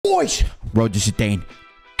boys. Road to Zidane.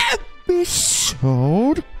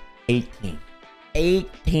 Episode 18.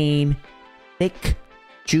 18 thick,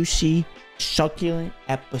 juicy, succulent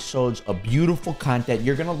episodes of beautiful content.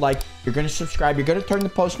 You're going to like, you're going to subscribe, you're going to turn the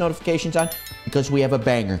post notifications on because we have a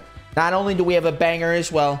banger. Not only do we have a banger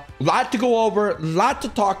as well, a lot to go over, a lot to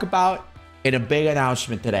talk about, and a big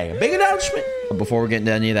announcement today. A big announcement. But before we get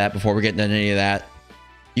into any of that,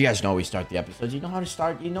 you guys know how we start the episodes. You know how to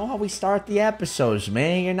start. You know how we start the episodes,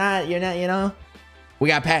 man. You're not, you know. We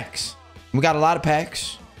got packs. We got a lot of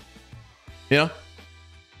packs. You know?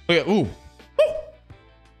 We got, ooh.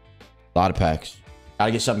 A lot of packs.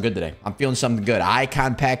 Gotta get something good today. I'm feeling something good.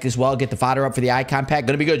 Icon pack as well. Get the fodder up for the icon pack.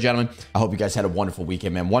 Gonna be good, gentlemen. I hope you guys had a wonderful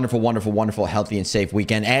weekend, man. Wonderful, healthy and safe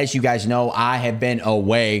weekend. As you guys know, I have been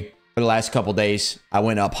away for the last couple days. I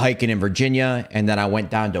went up hiking in Virginia, and then I went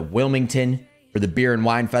down to Wilmington for the beer and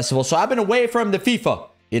wine festival. So I've been away from the FIFA.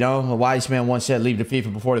 You know, a wise man once said, leave the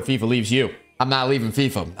FIFA before the FIFA leaves you. I'm not leaving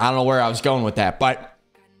FIFA. I don't know where I was going with that, but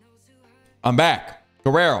I'm back.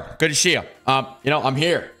 Guerrero, good to see you. You know, I'm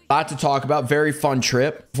here. A lot to talk about. Very fun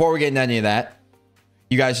trip. Before we get into any of that,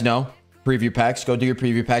 you guys know, preview packs. Go do your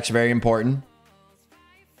preview packs. Very important.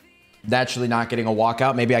 Naturally not getting a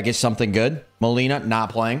walkout. Maybe I get something good. Molina,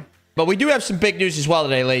 not playing. But we do have some big news as well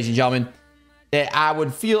today, ladies and gentlemen, that I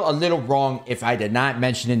would feel a little wrong if I did not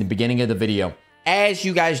mention in the beginning of the video. As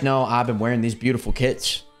you guys know, I've been wearing these beautiful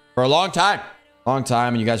kits for a long time.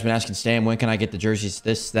 And you guys have been asking, Stan, when can I get the jerseys?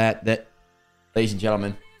 This, that. Ladies and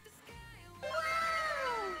gentlemen,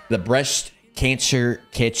 the breast cancer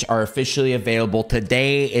kits are officially available.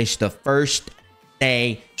 Today is the first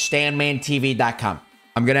day. StanmanTV.com.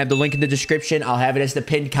 I'm going to have the link in the description. I'll have it as the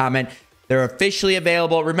pinned comment. They're officially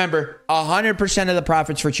available. Remember, 100% of the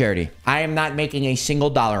profits for charity. I am not making a single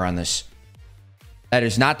dollar on this. That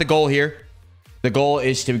is not the goal here. The goal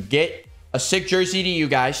is to get a sick jersey to you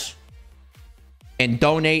guys and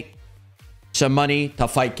donate some money to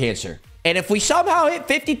fight cancer. And if we somehow hit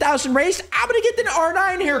 50,000 raised, I'm going to get the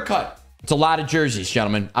R9 haircut. It's a lot of jerseys,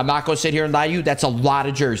 gentlemen. I'm not going to sit here and lie to you. That's a lot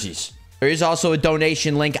of jerseys. There is also a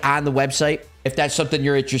donation link on the website if that's something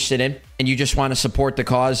you're interested in and you just want to support the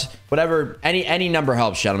cause. Whatever, any number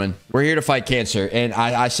helps, gentlemen. We're here to fight cancer. And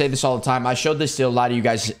I say this all the time. I showed this to a lot of you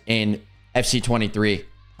guys in FC23.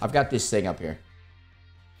 I've got this thing up here.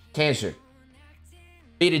 Cancer.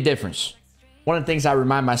 Be the difference. One of the things I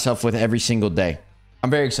remind myself with every single day.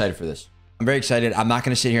 I'm very excited for this. I'm very excited. I'm not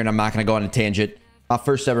going to sit here and I'm not going to go on a tangent. My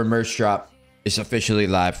first ever merch drop is officially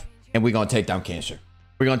live. And we're going to take down cancer.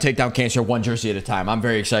 We're going to take down cancer one jersey at a time. I'm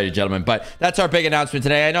very excited, gentlemen. But that's our big announcement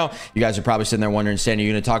today. I know you guys are probably sitting there wondering, Sandy,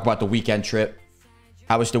 you're going to talk about the weekend trip.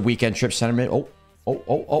 How was the weekend trip sentiment? Oh,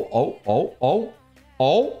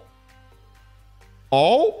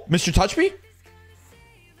 Mr. Touchby?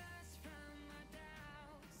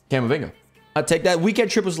 Camavinga. I'll take that.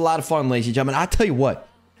 Weekend trip was a lot of fun, ladies and gentlemen. I'll tell you what.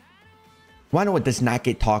 Why know what does not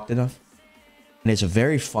get talked enough? And it's a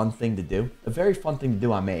very fun thing to do. A very fun thing to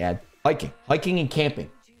do, I may add. Hiking and camping.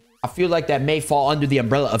 I feel like that may fall under the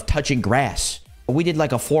umbrella of touching grass. But we did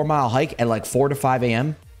like a 4-mile hike at like 4 to 5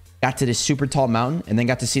 a.m. Got to this super tall mountain and then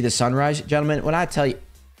got to see the sunrise. Gentlemen, when I tell you,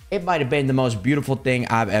 it might have been the most beautiful thing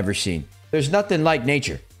I've ever seen. There's nothing like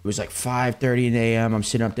nature. It was like 5:30 a.m. I'm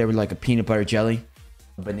sitting up there with like a peanut butter jelly,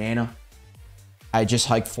 a banana. I just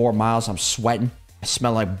hiked 4 miles. I'm sweating. I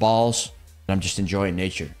smell like balls. And I'm just enjoying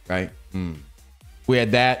nature, right? We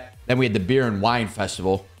had that. Then we had the beer and wine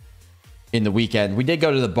festival in the weekend. We did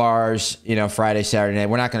go to the bars, you know, Friday, Saturday night.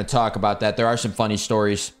 We're not going to talk about that. There are some funny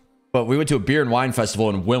stories. But we went to a beer and wine festival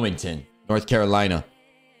in Wilmington, North Carolina. And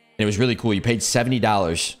it was really cool. You paid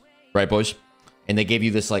 $70, right, boys? And they gave you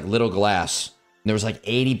this like little glass. And there was like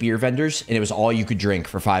 80 beer vendors. And it was all you could drink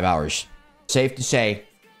for 5 hours. Safe to say,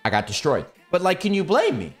 I got destroyed. But like, can you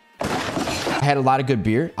blame me? I had a lot of good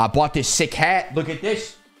beer. I bought this sick hat. Look at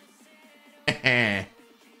this.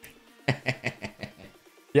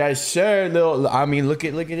 Yes, sir. I mean, look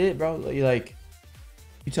at it, bro. You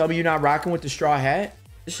tell me you're not rocking with the straw hat?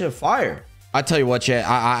 This is a fire. I tell you what,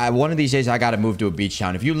 chat. One of these days, I got to move to a beach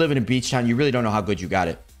town. If you live in a beach town, you really don't know how good you got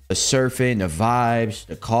it. The surfing, the vibes,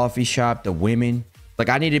 the coffee shop, the women. Like,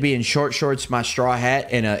 I need to be in short shorts, my straw hat,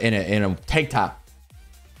 and a tank top,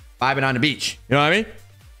 vibing on the beach. You know what I mean?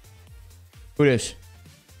 Who this?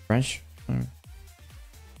 French?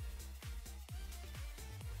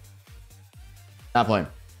 Not playing.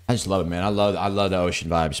 I just love it, man. I love the ocean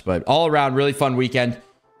vibes. But all around, really fun weekend.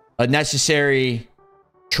 A necessary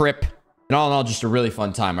trip. And all in all, just a really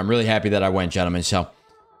fun time. I'm really happy that I went, gentlemen. So,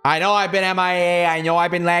 I know I've been MIA. I know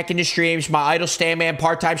I've been lacking the streams. My idol stand man,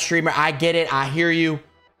 part-time streamer. I get it. I hear you.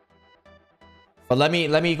 But let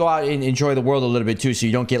me go out and enjoy the world a little bit too, so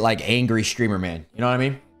you don't get like angry streamer man. You know what I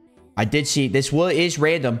mean? I did see this is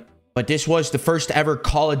random, but this was the first ever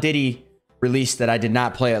Call of Duty release that I did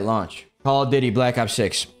not play at launch. Call of Duty Black Ops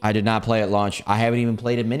 6. I did not play at launch. I haven't even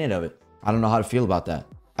played a minute of it. I don't know how to feel about that.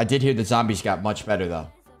 I did hear the zombies got much better though,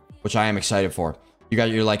 which I am excited for.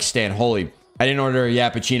 You're like Stan Holy. I didn't order a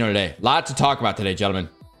Yappuccino today. Lot to talk about today, gentlemen.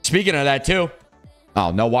 Speaking of that too.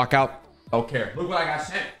 Oh, no walkout. Don't care. Look what I got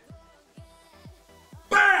sent.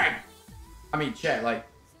 Bang! I mean, chat, like,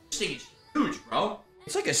 this thing is huge, bro.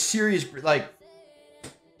 It's like a serious, like...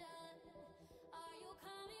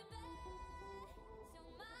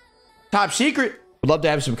 Top secret. Would love to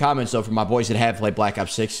have some comments, though, from my boys that have played Black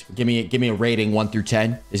Ops 6. Give me a rating 1 through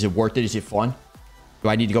 10. Is it worth it? Is it fun? Do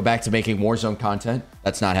I need to go back to making Warzone content?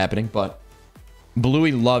 That's not happening, but...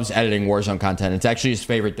 Bluey loves editing Warzone content. It's actually his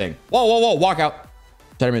favorite thing. Whoa, whoa, whoa. Walk out.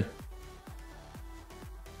 Center mid.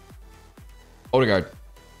 Odegaard.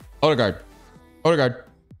 Odegaard. Odegaard.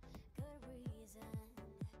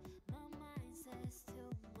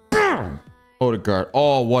 Odegaard.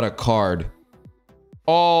 Oh, what a card.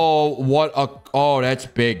 Oh, what a... Oh, that's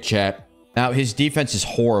big, chat. Now, his defense is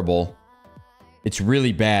horrible. It's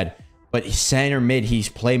really bad. But center mid, he's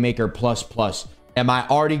playmaker plus plus. Am I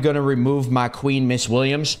already going to remove my queen, Miss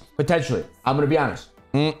Williams? Potentially. I'm going to be honest.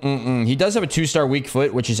 He does have a 2-star weak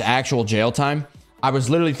foot, which is actual jail time. I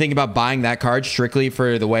was literally thinking about buying that card strictly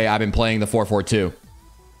for the way I've been playing the 4-4-2.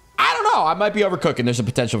 I don't know. I might be overcooking. There's a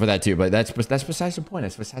potential for that too, but that's besides the point.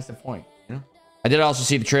 That's besides the point. You know? I did also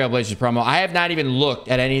see the Trailblazers promo. I have not even looked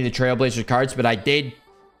at any of the Trailblazers cards, but I did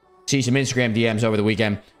see some Instagram DMs over the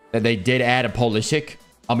weekend that they did add a Pulisic.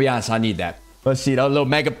 I'll be honest. I need that. Let's see, a little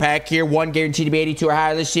mega pack here. 1 guaranteed to be 82 or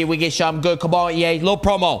higher. Let's see if we get something good. Come on, EA. Little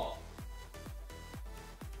promo.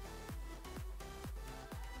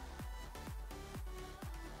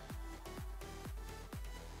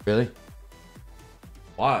 Really?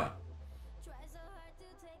 Why?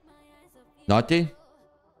 Nothing?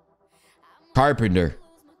 Carpenter.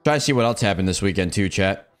 Try to see what else happened this weekend too,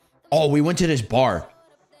 chat. Oh, we went to this bar.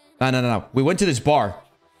 No. We went to this bar.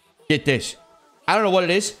 Get this. I don't know what it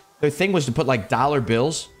is. The thing was to put like dollar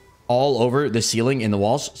bills all over the ceiling in the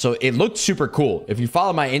walls. So it looked super cool. If you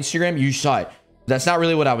follow my Instagram, you saw it. That's not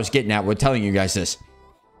really what I was getting at with telling you guys this.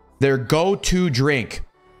 Their go-to drink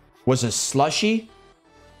was a slushie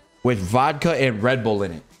with vodka and Red Bull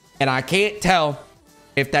in it. And I can't tell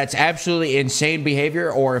if that's absolutely insane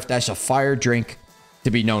behavior or if that's a fire drink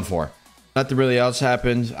to be known for. Nothing really else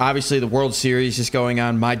happened. Obviously, the World Series is going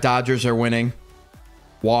on. My Dodgers are winning.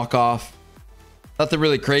 Walk off. Nothing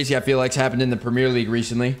really crazy I feel like's happened in the Premier League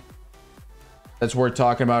recently that's worth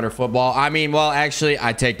talking about, or football. I mean, well, actually,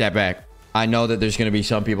 I take that back. I know that there's going to be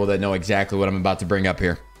some people that know exactly what I'm about to bring up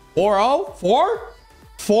here. 4-0?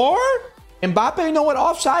 4? Mbappe know what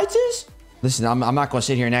offsides is? Listen, I'm not going to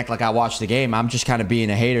sit here and act like I watched the game. I'm just kind of being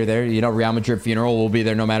a hater there. You know, Real Madrid funeral will be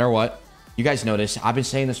there no matter what. You guys know this. I've been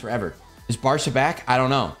saying this forever. Is Barca back? I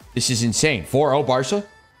don't know. This is insane. 4-0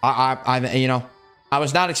 Barca? You know... I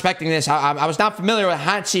was not expecting this. I was not familiar with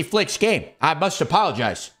Hansi Flick's game. I must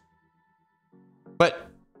apologize. But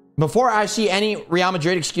before I see any Real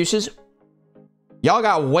Madrid excuses, y'all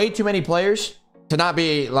got way too many players to not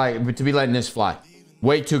be like to be letting this fly.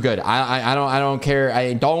 Way too good. I don't care.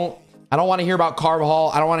 I don't want to hear about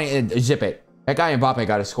Carvajal. I don't want to zip it. That guy Mbappe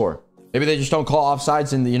got to score. Maybe they just don't call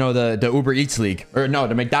offsides in the, you know, the Uber Eats league, or no,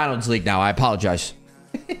 the McDonald's league now. I apologize.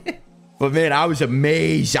 But man, I was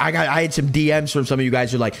amazed. I had some DMs from some of you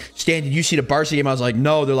guys who are like, Stan, did you see the Barca game? I was like,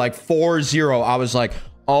 no, they're like 4-0. I was like,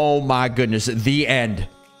 oh my goodness, the end.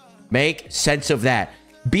 Make sense of that.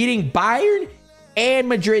 Beating Bayern and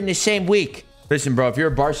Madrid in the same week. Listen, bro, if you're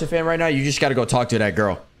a Barca fan right now, you just got to go talk to that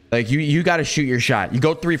girl. Like, you got to shoot your shot. You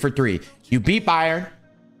go 3 for 3. You beat Bayern.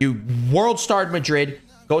 You world-starred Madrid.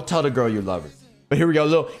 Go tell the girl you love her. But here we go, a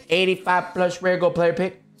little 85+ rare gold player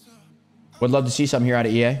pick. Would love to see something here out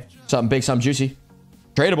of EA. Something big, something juicy.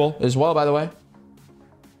 Tradable as well, by the way.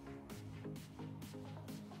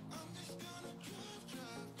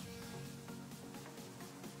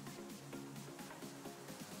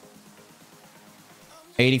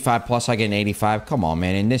 $85+, I get an 85. Come on,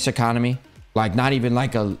 man. In this economy, like not even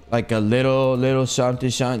like a little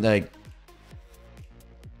something. Like,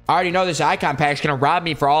 I already know this icon pack's gonna rob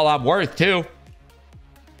me for all I'm worth too.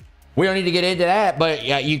 We don't need to get into that, but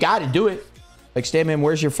yeah, you got to do it. Like, Stanman,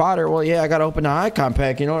 where's your fodder? Well, yeah, I got to open the icon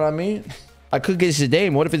pack. You know what I mean? I could get this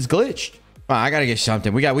Dame. What if it's glitched? Oh, I got to get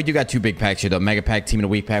something. We do got 2 big packs here, though. Mega pack, team of the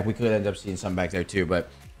week pack. We could end up seeing some back there, too. But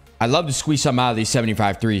I'd love to squeeze some out of these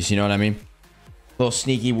 75 threes. You know what I mean? Little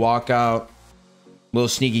sneaky walkout. Little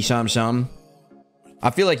sneaky something. I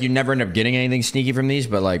feel like you never end up getting anything sneaky from these,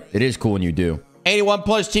 but like it is cool when you do. 81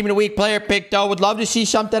 plus team of the week player pick though. Would love to see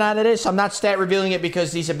something out of this. I'm not stat revealing it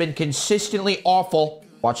because these have been consistently awful.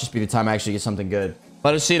 Watch this be the time I actually get something good.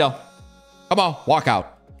 Let us see though. Come on, walk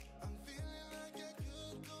out.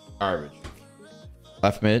 Garbage.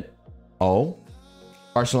 Left mid. Oh.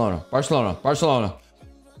 Barcelona. Barcelona. Barcelona.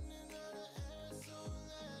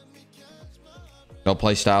 No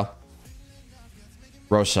play style.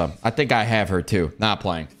 Rosa. I think I have her too. Not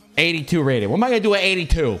playing. 82 rated. What am I going to do at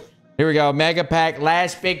 82? Here we go. Mega pack.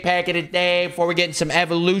 Last big pack of the day before we get into some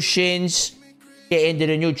evolutions. Get into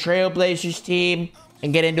the new Trailblazers team.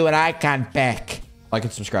 And get into an icon pack. Like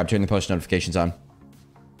and subscribe. Turn the post notifications on.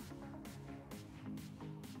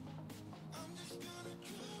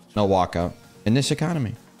 No walkout. In this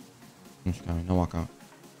economy. No walkout.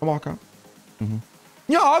 No walkout.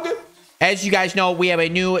 Yeah, all good. As you guys know, we have a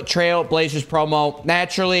new Trailblazers promo.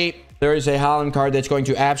 Naturally, there is a Haaland card that's going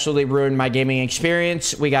to absolutely ruin my gaming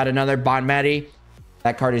experience. We got another Bonmati.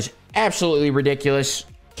 That card is absolutely ridiculous.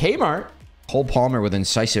 Kmart. Cole Palmer with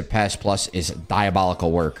Incisive Pass Plus is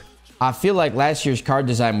diabolical work. I feel like last year's card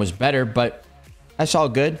design was better, but that's all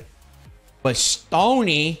good. But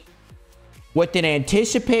Stoney with an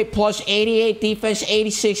Anticipate plus 88 defense,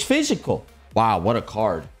 86 physical. Wow, what a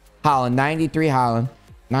card. Haaland, 93 Haaland.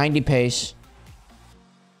 90 pace.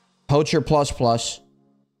 Poacher plus plus. Can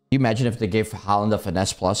you imagine if they gave Haaland a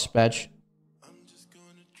finesse plus badge?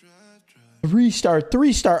 3-star,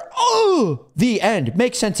 3-star. Oh, the end.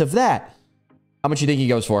 Make sense of that. How much do you think he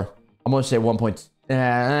goes for? I'm going to say 1.7.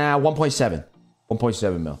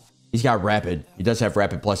 1.7 mil. He's got rapid. He does have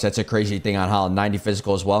rapid plus. That's a crazy thing on Haaland. 90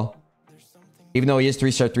 physical as well. Even though he is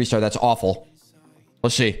 3-star, 3-star, that's awful.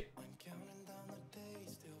 Let's see.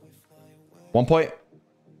 1.8,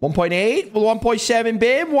 1.7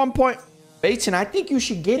 bib, 1. Bateson, I think you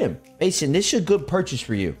should get him. Bateson, this is a good purchase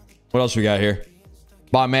for you. What else we got here?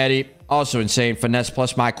 Bonmati, also insane. Finesse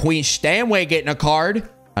plus my Queen Stanway getting a card.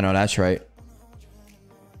 I know that's right.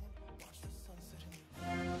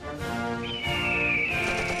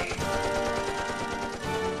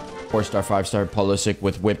 Four-star, 5-star Pulisic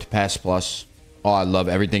with whipped pass plus. Oh, I love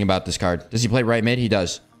everything about this card. Does he play right mid? He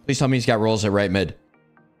does. Please tell me he's got rolls at right mid.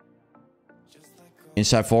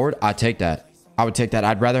 Inside forward, I'd take that. I would take that.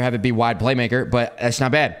 I'd rather have it be wide playmaker, but that's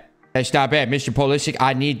not bad. That's not bad. Mr. Pulisic,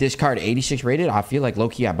 I need this card. 86 rated. I feel like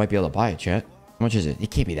low-key I might be able to buy it, chat. How much is it? It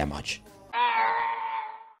can't be that much.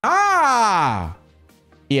 Ah!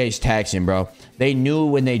 EA's taxing, bro. They knew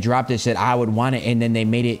when they dropped this that I would want it, and then they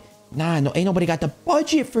made it. Nah, no, ain't nobody got the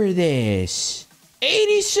budget for this.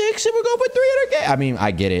 86 and we're going for 300K. I mean,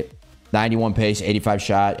 I get it. 91 pace, 85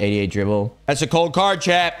 shot, 88 dribble. That's a cold card,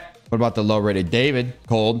 chat. What about the low-rated David?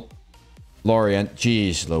 Cold. Lorient.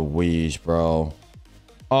 Jeez Louise, bro.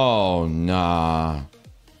 Oh, nah.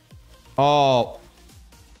 Oh.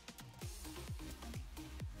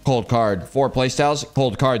 Cold card. 4 playstyles.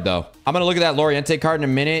 Cold card, though. I'm going to look at that Loriente card in a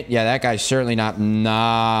minute. Yeah, that guy's certainly not.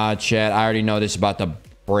 Nah, chat. I already know this is about to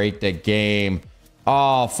break the game.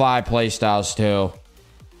 Oh, 5 playstyles, too.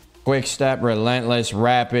 Quick step, relentless,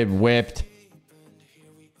 rapid, whipped.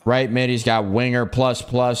 Right mid, he's got winger plus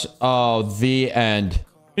plus. Oh, the end.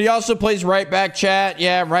 He also plays right back, chat.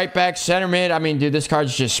 Yeah, right back, center mid. I mean, dude, this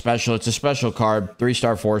card's just special. It's a special card.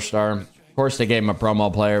 3-star, 4-star. Of course, they gave him a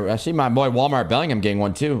promo player. I see my boy Walmart Bellingham getting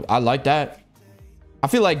one, too. I like that. I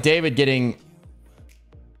feel like David getting...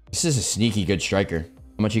 This is a sneaky good striker. How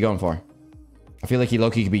much are you going for? I feel like he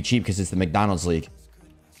low-key could be cheap because it's the McDonald's League.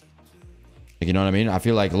 Like, you know what I mean? I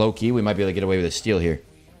feel like low-key we might be able to get away with a steal here.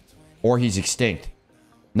 Or he's extinct.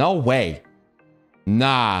 No way.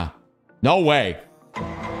 Nah. No way.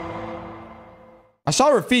 I saw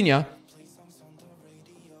Rafinha.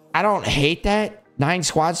 I don't hate that. 9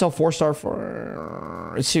 squads, though. 4-star.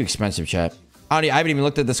 4. It's too expensive, chat. I haven't even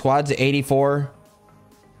looked at the squads. 84.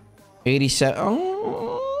 87.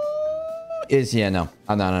 Oh. Yeah, no. No.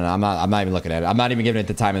 I'm not even looking at it. I'm not even giving it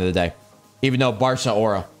the time of the day. Even though Barca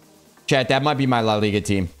Aura. Chat, that might be my La Liga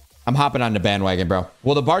team. I'm hopping on the bandwagon, bro.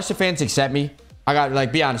 Will the Barca fans accept me? I got,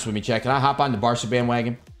 like, be honest with me, chat. Can I hop on the Barca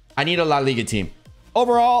bandwagon? I need a La Liga team.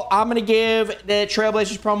 Overall, I'm going to give the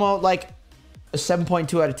Trailblazers promo, like, a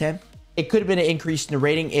 7.2 out of 10. It could have been an increase in the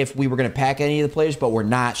rating if we were going to pack any of the players, but we're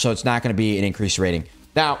not, so it's not going to be an increased rating.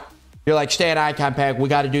 Now, you're like, stay at Icon Pack. We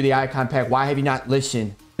got to do the Icon Pack. Why have you not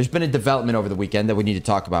listened? There's been a development over the weekend that we need to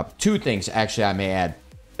talk about. 2 things, actually, I may add.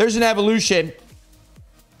 There's an evolution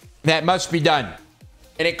that must be done,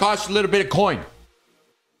 and it costs a little bit of coin.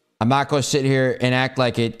 I'm not going to sit here and act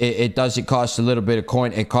like it doesn't cost a little bit of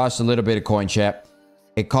coin. It costs a little bit of coin, chat.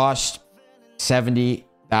 It costs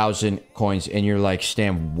 70,000 coins. And you're like,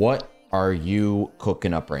 Stan, what are you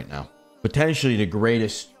cooking up right now? Potentially the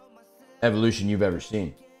greatest evolution you've ever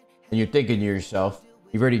seen. And you're thinking to yourself,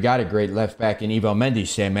 you've already got a great left back in Evo Mendy,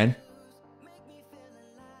 Sandman.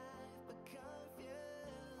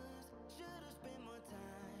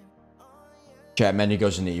 Chat, Mendy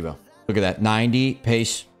goes into Evo. Look at that. 90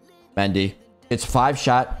 pace, Mendy. It's 5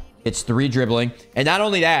 shot. It's 3 dribbling. And not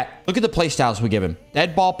only that, look at the play styles we give him.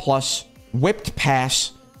 Dead ball plus, whipped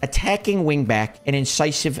pass, attacking wing back, and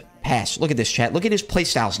incisive pass. Look at this, chat. Look at his play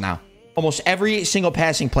styles now. Almost every single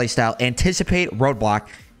passing play style. Anticipate, roadblock,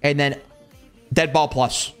 and then dead ball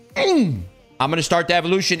plus. I'm going to start the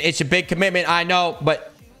evolution. It's a big commitment, I know,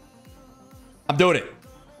 but I'm doing it.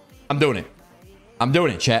 I'm doing it. I'm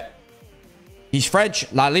doing it, chat. He's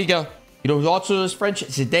French, La Liga. You know who also is French?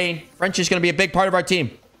 Zidane. French is going to be a big part of our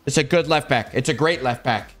team. It's a good left back. It's a great left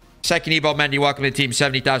back. Second Evo Mendy, welcome to the team.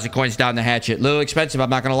 70,000 coins down the hatchet. A little expensive, I'm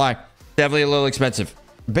not going to lie. Definitely a little expensive.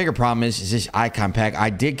 The bigger problem is this icon pack. I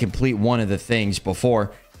did complete one of the things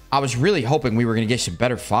before. I was really hoping we were going to get some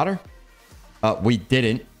better fodder. We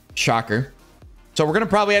didn't. Shocker. So we're going to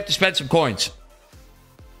probably have to spend some coins.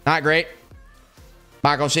 Not great.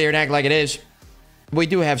 Not going to sit here and act like it is. We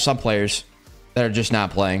do have some players that are just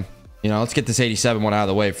not playing. You know, let's get this 87 one out of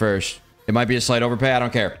the way first. It might be a slight overpay. I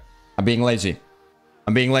don't care. I'm being lazy.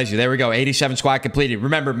 I'm being lazy. There we go. 87 squad completed.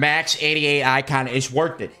 Remember, max 88 icon. It's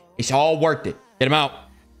worth it. It's all worth it. Get him out.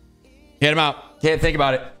 Get him out. Can't think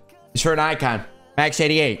about it. It's for an icon. Max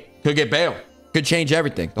 88. Could get bail. Could change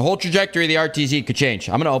everything. The whole trajectory of the RTZ could change.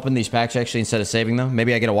 I'm going to open these packs actually instead of saving them.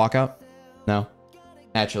 Maybe I get a walkout. No.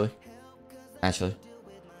 Naturally. Naturally.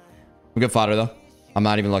 Good fodder though. I'm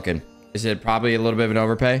not even looking. Is it probably a little bit of an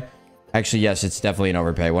overpay? Actually, yes, it's definitely an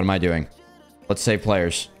overpay. What am I doing? Let's save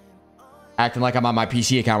players. Acting like I'm on my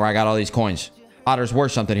PC account where I got all these coins. Fodder's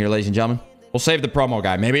worth something here, ladies and gentlemen. We'll save the promo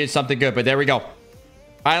guy. Maybe it's something good, but there we go.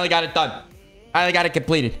 Finally got it done. Finally got it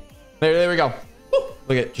completed. There we go.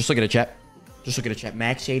 Woo. Just look at it, chat. Just look at it, chat.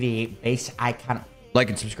 Max 88 base icon. Like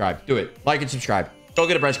and subscribe. Do it. Like and subscribe. Don't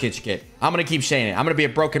get a breast cancer kit. I'm going to keep saying it. I'm going to be a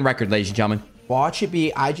broken record, ladies and gentlemen. Watch it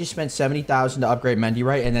be, I just spent 70,000 to upgrade Mendy,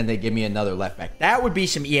 right? And then they give me another left back. That would be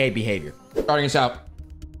some EA behavior. Starting us out.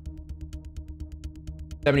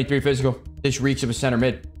 73 physical. This reeks of a center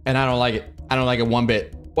mid. And I don't like it. I don't like it one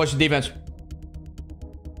bit. Watch the defense.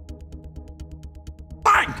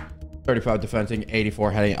 Bang! 35 defending,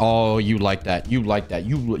 84 heading. Oh, you like that. You like that.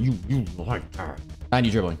 You like that. 90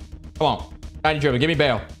 dribbling. Come on. 90 dribbling. Give me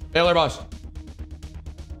bail. Bail or bust.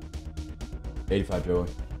 85 dribbling.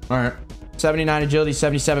 All right. 79 agility,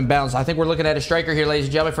 77 balance. I think we're looking at a striker here, ladies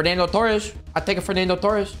and gentlemen. Fernando Torres. I think of Fernando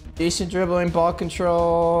Torres. Decent dribbling, ball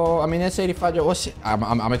control. I mean, that's 85. What's it?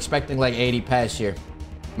 I'm expecting like 80 pass here.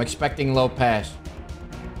 I'm expecting low pass.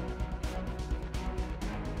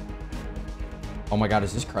 Oh my God,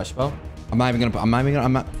 is this Crespo? I'm not even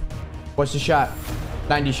gonna. What's the shot?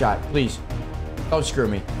 90 shot, please. Don't screw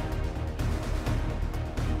me.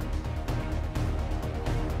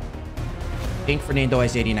 I think Fernando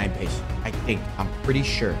has 89 pace. I'm pretty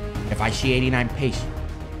sure. If I see 89 pace.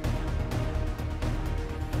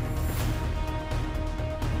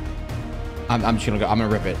 I'm just gonna go. I'm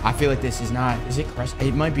gonna rip it. I feel like this is not. Is it Crespo?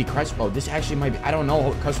 It might be Crespo. This actually might be. I don't know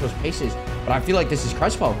what Crespo's pace is, but I feel like this is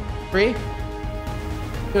Crespo. 3,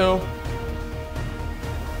 2,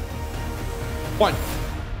 1.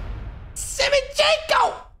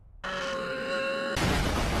 Simonjenko!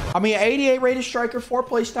 I mean, 88 rated striker, 4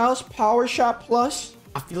 play styles, power shot plus.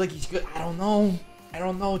 I feel like he's good. I don't know. I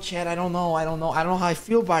don't know, Chad. I don't know. I don't know how I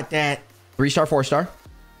feel about that. 3-star, 4-star.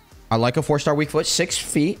 I like a 4-star weak foot. 6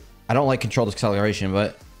 feet. I don't like controlled acceleration,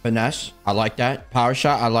 but finesse. I like that. Power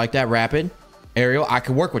shot. I like that. Rapid. Aerial. I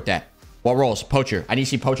could work with that. What rolls? Poacher. I need to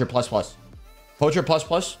see Poacher plus plus. Poacher plus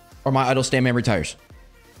plus, or my idle stand man retires.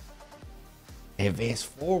 Advanced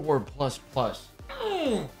forward plus plus.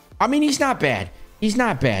 I mean, he's not bad. He's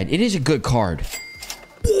not bad. It is a good card.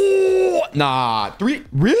 Ooh, nah,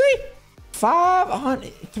 really?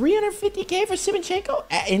 350K for Simonjenko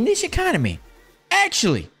in this economy.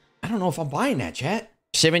 Actually, I don't know if I'm buying that, chat.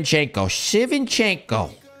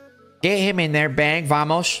 Simonjenko. Get him in there, bang,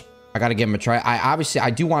 vamos. I gotta give him a try.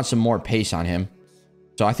 I do want some more pace on him,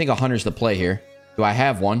 so I think 100's the play here. Do I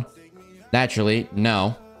have one? Naturally,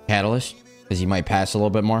 no. Catalyst, because he might pass a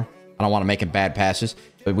little bit more. I don't want to make him bad passes.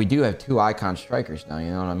 But we do have 2 icon strikers now,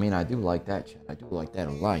 you know what I mean? I do like that, chat. I do like that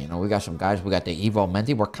a lot. You know, we got some guys. We got the Evo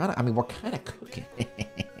Mendy. We're kind of cooking.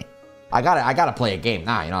 I gotta play a game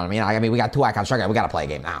now, you know what I mean? I mean, we got 2 icon strikers. We gotta play a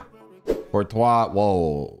game now. Courtois,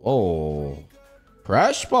 whoa. Oh.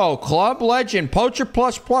 Crespo, club legend, Poacher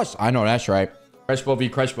plus plus. I know that's right. Crespo v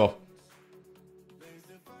Crespo.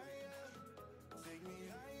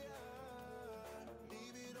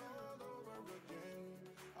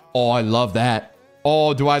 Oh, I love that.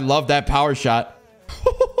 Oh, do I love that power shot.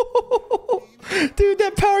 Dude,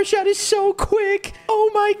 that power shot is so quick.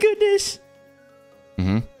 Oh my goodness.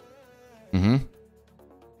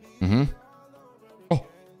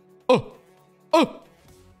 Oh.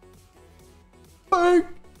 Bang.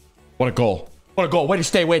 What a goal. What a goal. Way to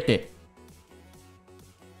stay with it.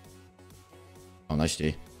 Oh, nice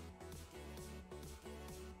D.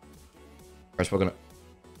 Crespo gonna...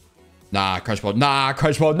 Nah, Crespo. Nah,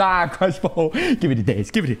 Crespo. Nah, Crespo. Give me the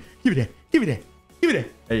days. Give me that. Give me that. Give me that. Give me that.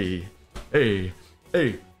 Hey. Hey.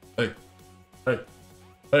 Hey. Hey. Hey.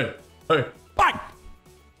 Hey. Hey. Bang!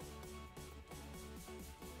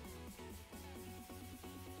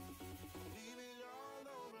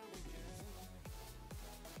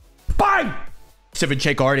 Bang!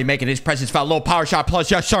 Sivinchek already making his presence felt. Low power shot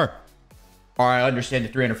plus. Yes, sir. All right, I understand the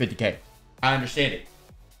 350K. I understand it.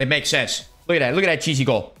 It makes sense. Look at that. Look at that cheesy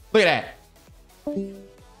goal. Look at that.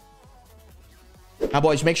 Now,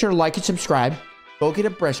 boys, make sure to like and subscribe. Go get a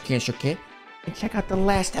breast cancer kit. And check out the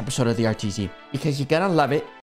last episode of the RTZ. Because you're going to love it.